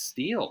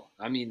steal.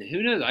 I mean,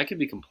 who knows? I could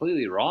be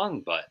completely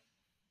wrong, but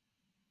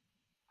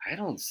I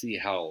don't see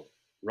how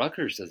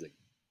Rutgers doesn't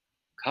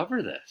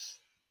cover this.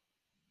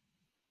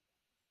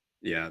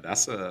 Yeah,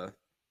 that's a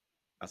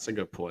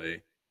good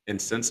play. In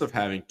sense of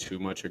having too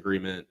much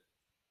agreement,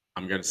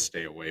 I'm gonna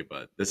stay away.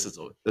 But this is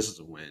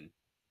a win.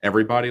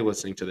 Everybody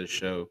listening to this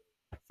show,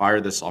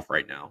 fire this off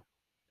right now.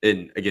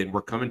 And again,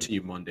 we're coming to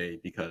you Monday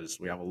because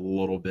we have a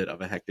little bit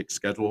of a hectic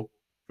schedule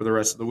for the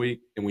rest of the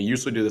week. And we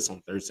usually do this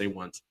on Thursday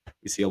once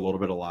we see a little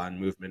bit of line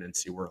movement and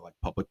see where like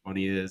public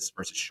money is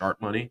versus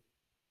sharp money.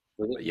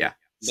 But yeah,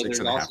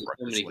 6.5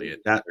 Rutgers.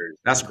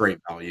 That's great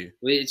value.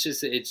 Well, it's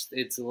just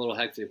it's a little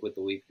hectic with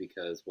the week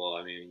because, well,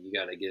 I mean,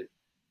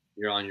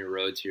 you're on your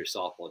road to your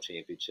softball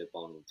championship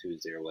on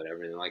Tuesday or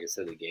whatever, and like I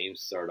said, the games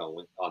start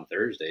on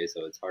Thursday,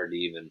 so it's hard to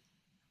even.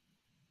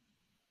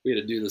 We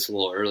had to do this a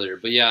little earlier,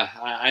 but yeah,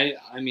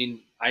 I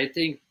mean, I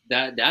think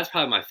that's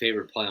probably my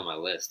favorite play on my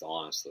list,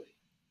 honestly.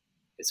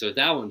 So if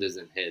that one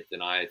doesn't hit, then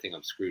I think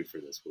I'm screwed for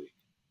this week.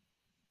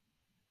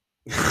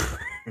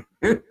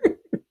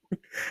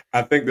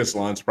 I think this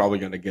line's probably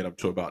going to get up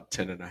to about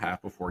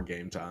 10.5 before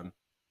game time.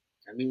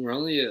 I mean, we're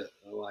only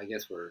I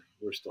guess we're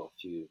still a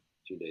few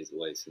days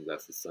away since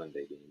that's the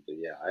Sunday game, but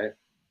yeah,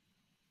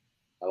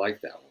 I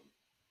like that one.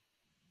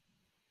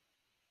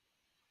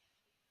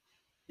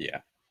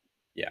 Yeah,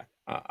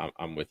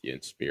 I'm with you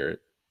in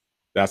spirit.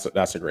 That's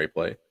a great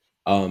play.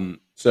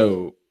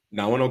 So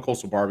now I know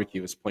Coastal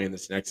BBQ is playing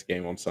this next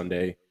game on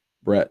Sunday.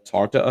 Brett,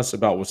 talk to us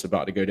about what's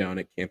about to go down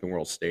at Camping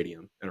World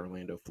Stadium in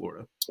Orlando,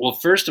 Florida. Well,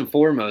 first and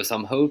foremost,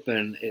 I'm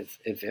hoping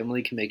if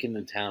Emily can make it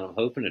into town, I'm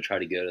hoping to try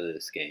to go to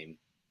this game.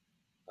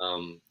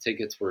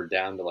 Tickets were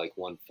down to like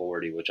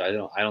 140, which I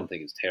don't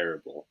think is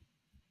terrible.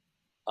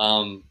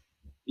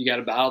 You got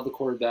to battle the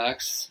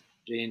quarterbacks,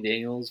 Jane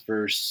Daniels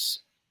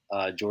versus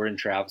Jordan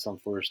Travis on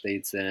Florida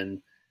State's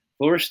end.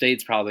 Florida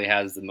State's probably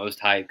has the most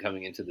hype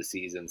coming into the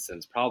season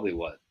since probably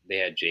what they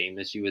had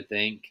Jameis, you would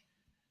think.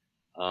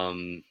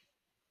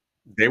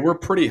 They were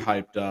pretty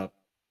hyped up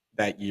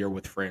that year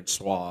with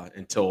Francois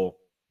until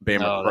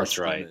Bama crushed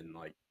him and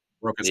like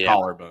broke his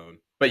collarbone.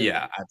 But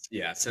yeah,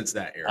 since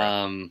that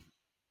era.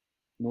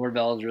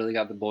 Norvell's really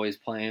got the boys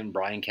playing.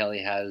 Brian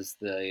Kelly has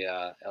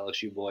the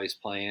LSU boys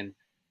playing.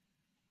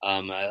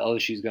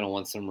 LSU's going to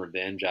want some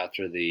revenge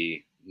after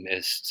the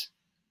missed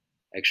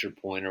extra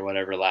point or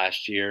whatever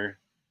last year.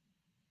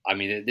 I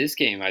mean, this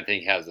game I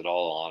think has it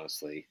all,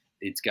 honestly.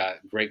 It's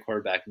got great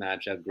quarterback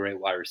matchup, great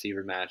wide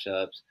receiver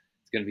matchups.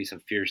 It's going to be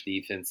some fierce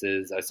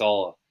defenses. I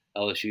saw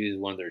LSU,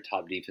 one of their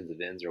top defensive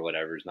ends or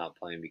whatever, is not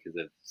playing because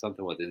of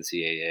something with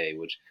NCAA,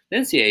 which the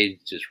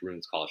NCAA just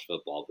ruins college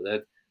football.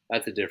 But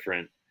that's a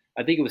different –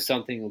 I think it was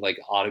something like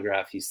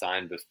autograph he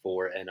signed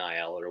before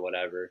NIL or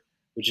whatever,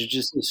 which is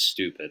just so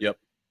stupid. Yep.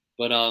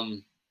 But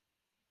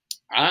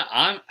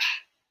I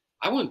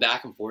went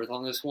back and forth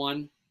on this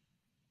one.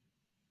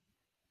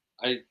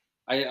 I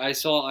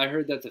I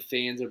heard that the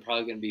fans are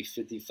probably going to be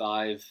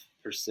 55%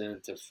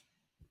 to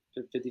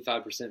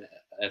 55%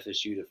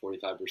 FSU to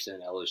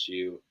 45%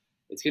 LSU.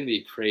 It's going to be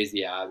a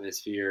crazy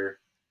atmosphere.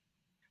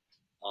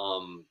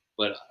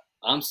 But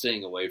I'm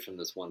staying away from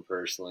this one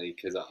personally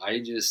because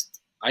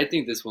I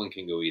think this one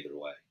can go either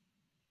way.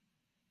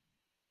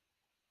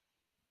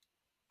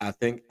 I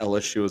think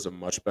LSU is a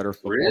much better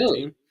football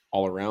Really? team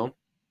all around.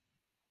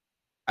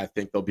 I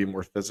think they'll be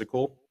more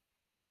physical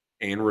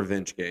and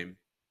revenge game.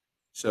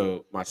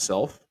 So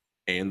myself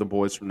and the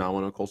boys from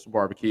 910 Coastal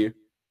BBQ,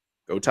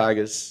 go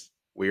Tigers.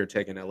 We are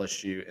taking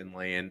LSU and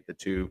laying the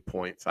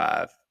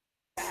 2.5.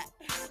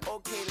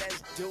 Okay,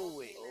 let's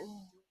do it.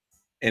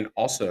 And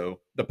also,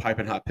 the Pipe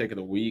and Hot Pick of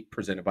the Week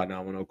presented by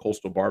 910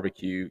 Coastal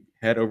Barbecue.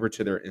 Head over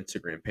to their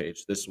Instagram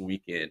page this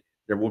weekend.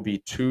 There will be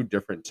 2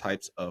 different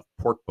types of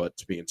pork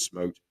butts being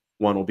smoked.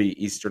 One will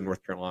be Eastern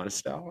North Carolina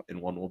style,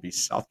 and one will be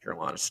South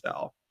Carolina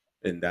style.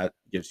 And that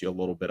gives you a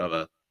little bit of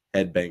a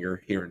headbanger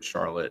here in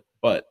Charlotte.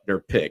 But their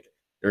pick,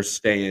 they're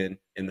staying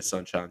in the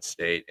Sunshine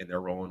State, and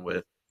they're rolling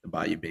with the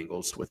Bayou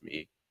Bengals with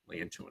me,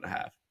 laying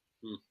 2.5.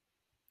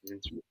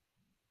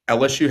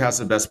 LSU has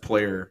the best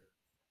player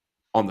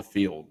on the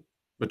field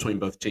between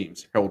both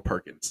teams, Harold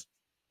Perkins.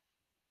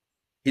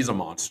 He's a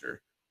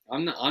monster.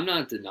 I'm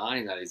not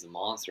denying that he's a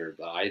monster,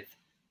 but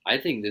I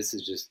think this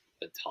is just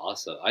a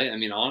toss up. I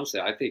mean honestly,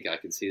 I think I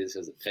could see this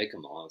as a pick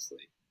 'em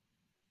honestly,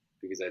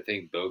 because I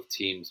think both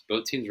teams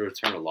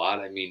return a lot.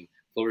 I mean,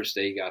 Florida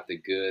State got the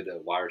good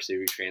wide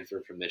receiver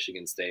transfer from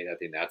Michigan State. I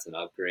think that's an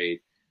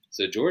upgrade.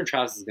 So Jordan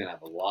Travis is going to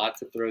have a lot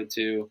to throw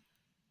to.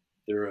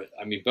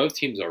 I mean, both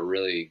teams are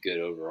really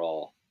good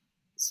overall.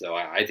 So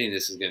I think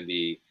this is going to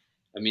be.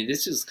 I mean,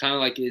 this is kind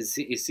of like it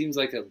seems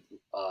like a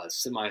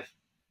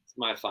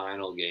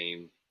semi-final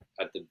game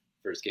at the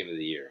first game of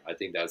the year. I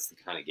think that's the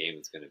kind of game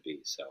it's going to be.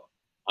 So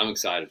I'm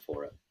excited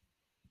for it.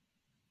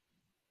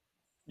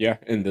 Yeah,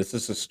 and this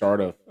is the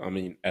start of,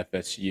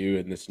 FSU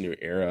in this new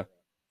era.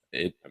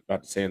 I'm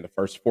about to say in the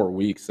first 4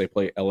 weeks they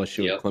play LSU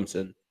and Yep.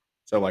 Clemson.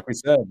 So, like we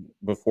said,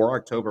 before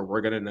October,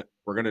 we're gonna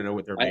know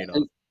what they're I, made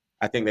of.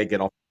 I think they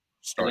get off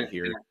And start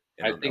here, and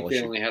I think they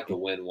LSU. only have to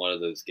win one of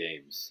those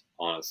games,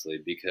 honestly,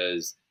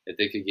 because if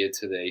they could get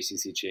to the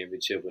ACC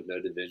championship with no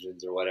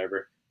divisions or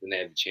whatever, then they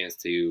have a chance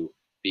to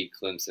beat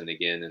Clemson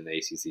again in the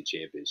ACC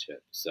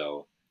championship.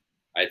 So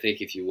I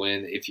think if you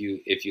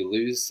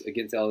lose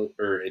against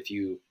or if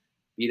you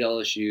beat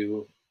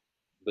LSU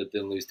but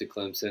then lose to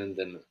Clemson,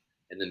 then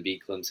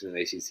beat Clemson in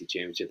the ACC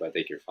championship, I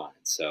think you're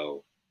fine.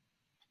 So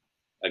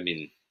I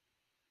mean,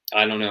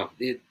 I don't know.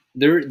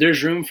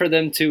 There's room for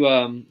them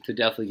to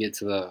definitely get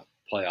to the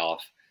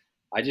playoff.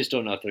 I just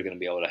don't know if they're going to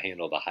be able to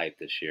handle the hype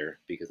this year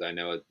because I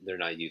know they're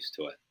not used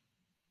to it.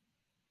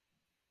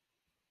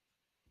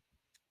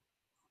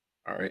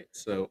 All right,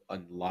 so a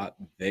lot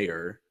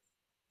there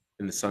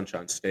in the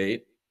Sunshine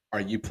State.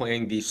 Are you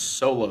playing the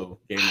solo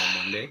game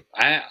on Monday?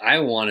 I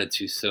wanted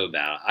to so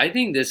bad. I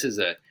think this is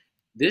a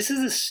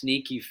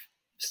sneaky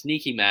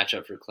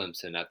matchup for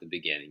Clemson at the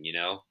beginning. You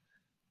know,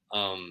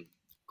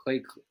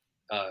 Clay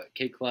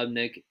Kate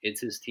Klubnik,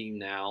 it's his team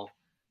now.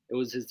 It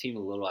was his team a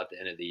little at the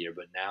end of the year,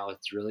 but now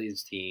it's really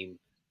his team.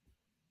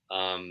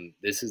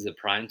 This is a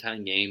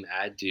primetime game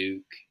at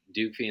Duke.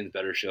 Duke fans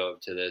better show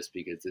up to this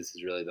because this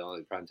is really the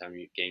only primetime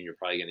game you're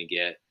probably going to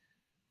get.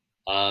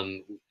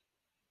 Um,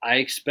 I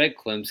expect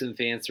Clemson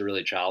fans to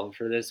really travel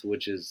for this,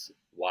 which is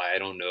why I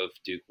don't know if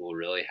Duke will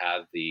really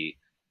have the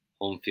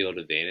home field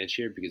advantage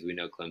here because we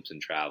know Clemson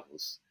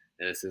travels,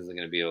 and this isn't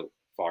going to be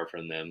far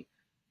from them.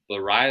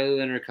 But Riley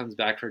Leonard comes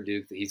back for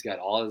Duke. He's got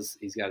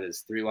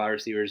his 3 wide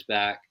receivers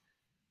back.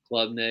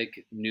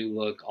 Klubnik, new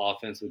look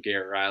offense with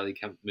Garrett Riley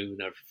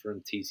moving up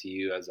from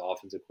TCU as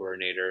offensive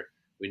coordinator.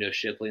 We know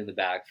Shipley in the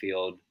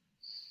backfield.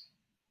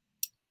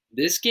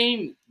 This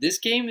game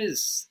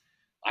is.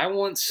 I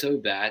want so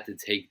bad to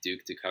take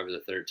Duke to cover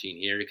the 13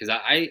 here because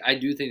I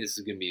do think this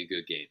is going to be a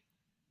good game.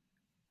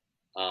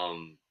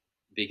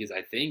 Because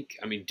I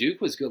mean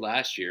Duke was good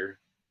last year.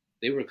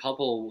 They were a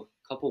couple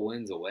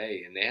wins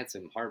away, and they had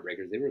some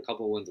heartbreakers. They were a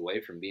couple wins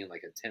away from being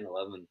like a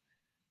 10-11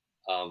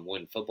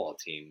 win football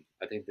team.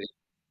 I think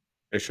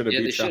They should have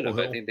beat they should Chapel have.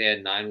 I Hill. think they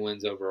had 9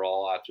 wins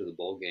overall after the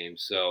bowl game.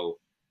 So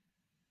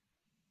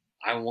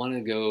I want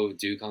to go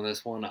Duke on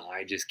this one.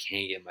 I just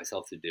can't get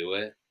myself to do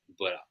it.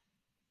 But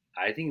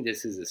I think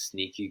this is a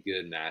sneaky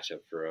good matchup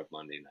for a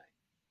Monday night.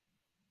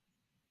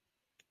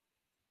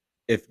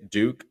 If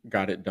Duke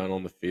got it done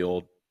on the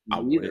field, I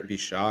wouldn't be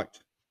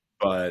shocked.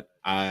 But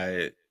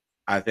I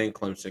think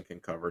Clemson can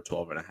cover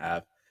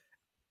 12.5.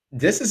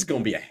 This is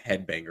going to be a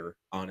headbanger,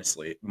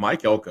 honestly.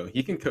 Mike Elko,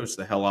 he can coach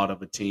the hell out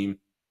of a team.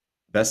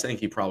 Best thing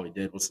he probably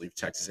did was leave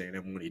Texas A&M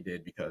when he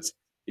did because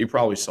he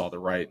probably saw the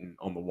writing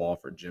on the wall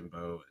for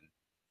Jimbo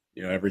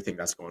and everything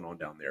that's going on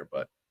down there.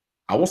 But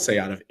I will say,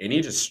 out of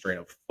any just straight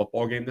up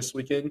football game this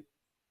weekend,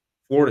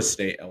 Florida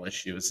State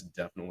LSU is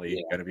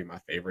definitely going to be my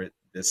favorite.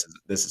 This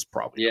is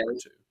probably number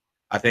 2.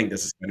 I think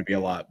this is going to be a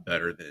lot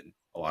better than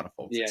a lot of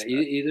folks expect.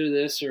 Either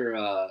this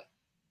or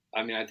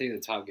I mean, I think the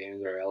top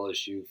games are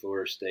LSU,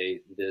 Florida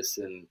State, this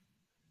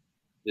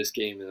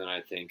game, and then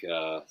I think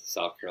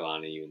South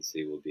Carolina,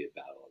 UNC will be a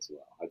battle as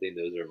well. I think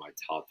those are my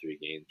top 3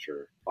 games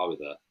for probably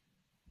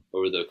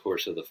over the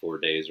course of the 4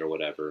 days or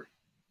whatever.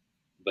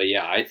 But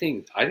yeah, I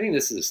think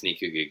this is a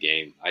sneaky good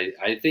game.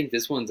 I think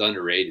this one's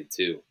underrated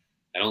too.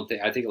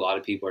 I think a lot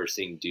of people are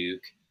seeing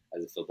Duke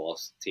as a football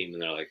team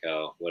and they're like,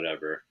 oh,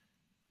 whatever.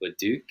 But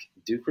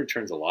Duke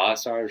returns a lot of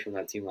starters from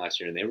that team last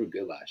year, and they were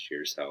good last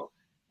year. So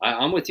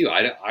I'm with you.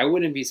 I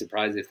wouldn't be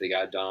surprised if they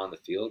got done on the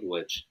field,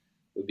 which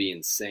would be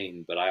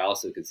insane. But I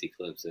also could see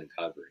Clemson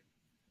covering.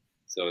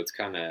 So it's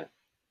kind of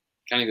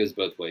goes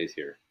both ways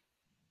here.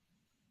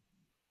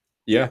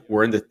 Yeah,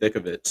 we're in the thick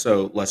of it.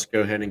 So let's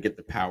go ahead and get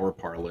the power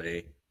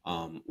parlay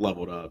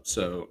leveled up.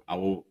 So I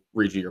will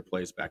read you your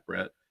plays back,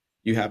 Brett.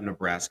 You have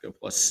Nebraska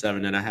plus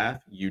 7.5,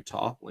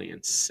 Utah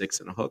laying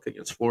 6.5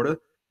 against Florida,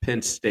 Penn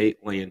State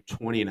laying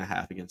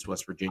 20.5 against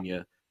West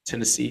Virginia,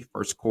 Tennessee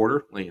first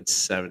quarter laying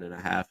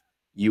 7.5,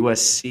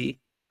 USC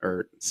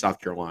or South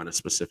Carolina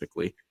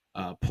specifically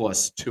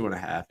plus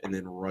 2.5, and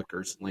then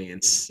Rutgers laying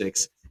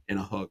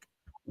 6.5.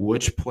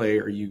 Which play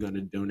are you going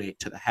to donate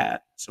to the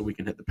hat so we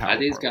can hit the power? I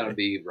think it's got to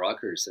be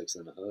Rutgers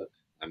 6.5.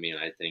 I mean,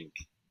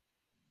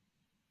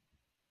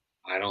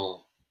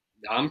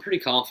 I'm pretty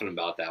confident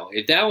about that one.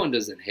 If that one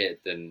doesn't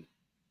hit, then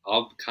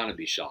I'll kind of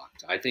be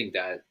shocked. I think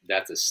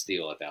that's a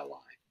steal at that line.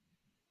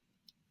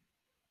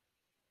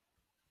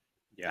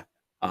 Yeah.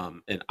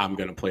 And I'm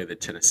going to play the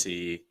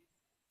Tennessee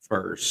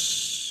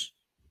first.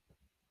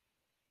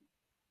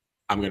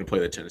 I'm going to play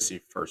the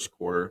Tennessee first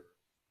quarter,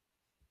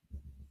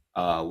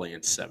 laying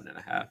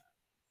 7.5.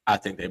 I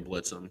think they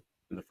blitz them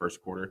in the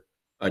first quarter,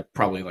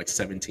 probably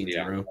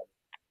 17-0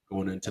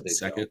 going into the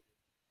second. So.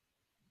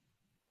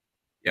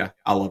 Yeah,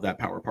 I love that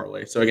power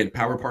parlay. So again,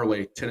 power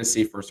parlay,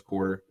 Tennessee first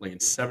quarter laying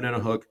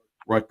 7.5,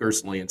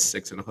 Rutgers laying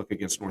 6.5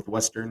 against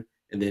Northwestern,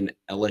 and then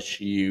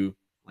LSU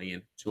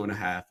laying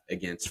 2.5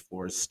 against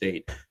Florida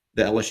State.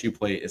 The LSU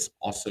play is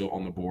also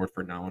on the board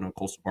for now on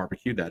Coastal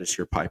BBQ. That is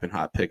your pipe and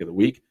hot pick of the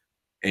week.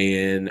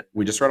 And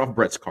we just read off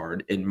Brett's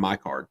card in my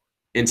card.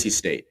 NC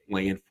State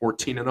laying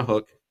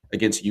 14.5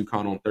 against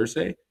UConn on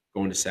Thursday.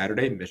 Going to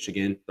Saturday,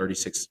 Michigan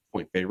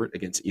 36-point favorite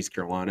against East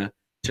Carolina.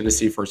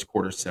 Tennessee first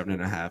quarter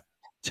 7.5.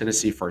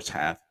 Tennessee first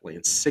half laying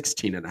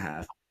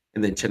 16.5,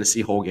 and then Tennessee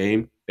whole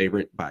game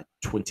favorite by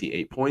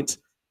 28 points.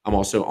 I'm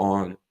also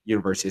on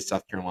University of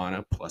South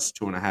Carolina plus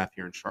 2.5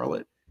 here in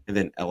Charlotte, and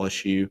then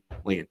LSU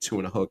laying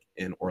 2.5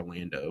 in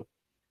Orlando.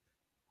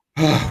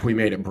 We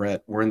made it,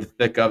 Brett. We're in the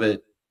thick of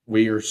it.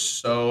 We are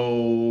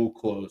so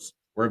close.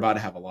 We're about to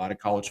have a lot of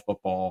college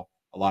football,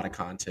 a lot of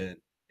content,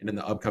 and in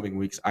the upcoming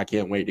weeks, I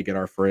can't wait to get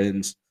our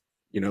friends,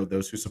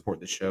 those who support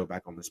the show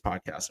back on this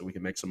podcast so we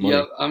can make some money.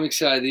 Yeah, I'm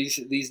excited.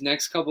 These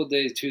next couple of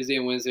days, Tuesday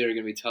and Wednesday, are going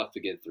to be tough to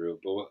get through,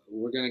 but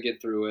we're going to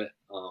get through it.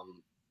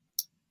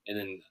 And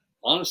then,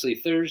 honestly,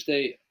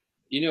 Thursday,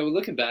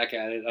 looking back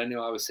at it, I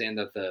know I was saying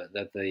that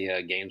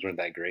the games weren't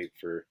that great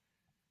for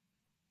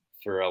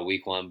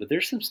week 1, but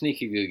there's some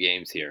sneaky good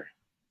games here.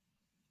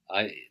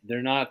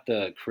 They're not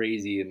the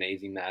crazy,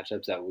 amazing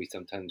matchups that we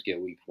sometimes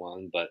get week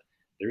 1, but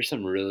there's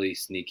some really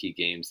sneaky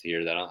games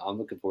here that I'm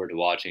looking forward to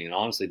watching. And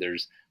honestly,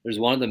 there's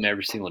one of them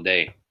every single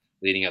day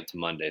leading up to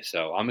Monday.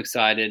 So I'm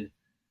excited.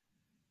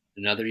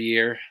 Another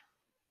year.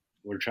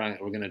 We're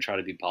going to try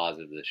to be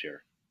positive this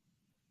year.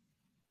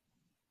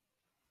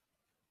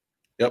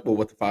 Yep. Well,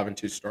 with the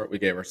 5-2 start, we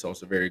gave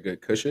ourselves a very good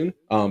cushion.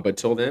 But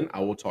till then, I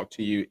will talk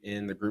to you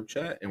in the group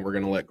chat, and we're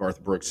going to let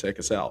Garth Brooks take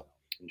us out.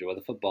 Enjoy the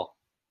football.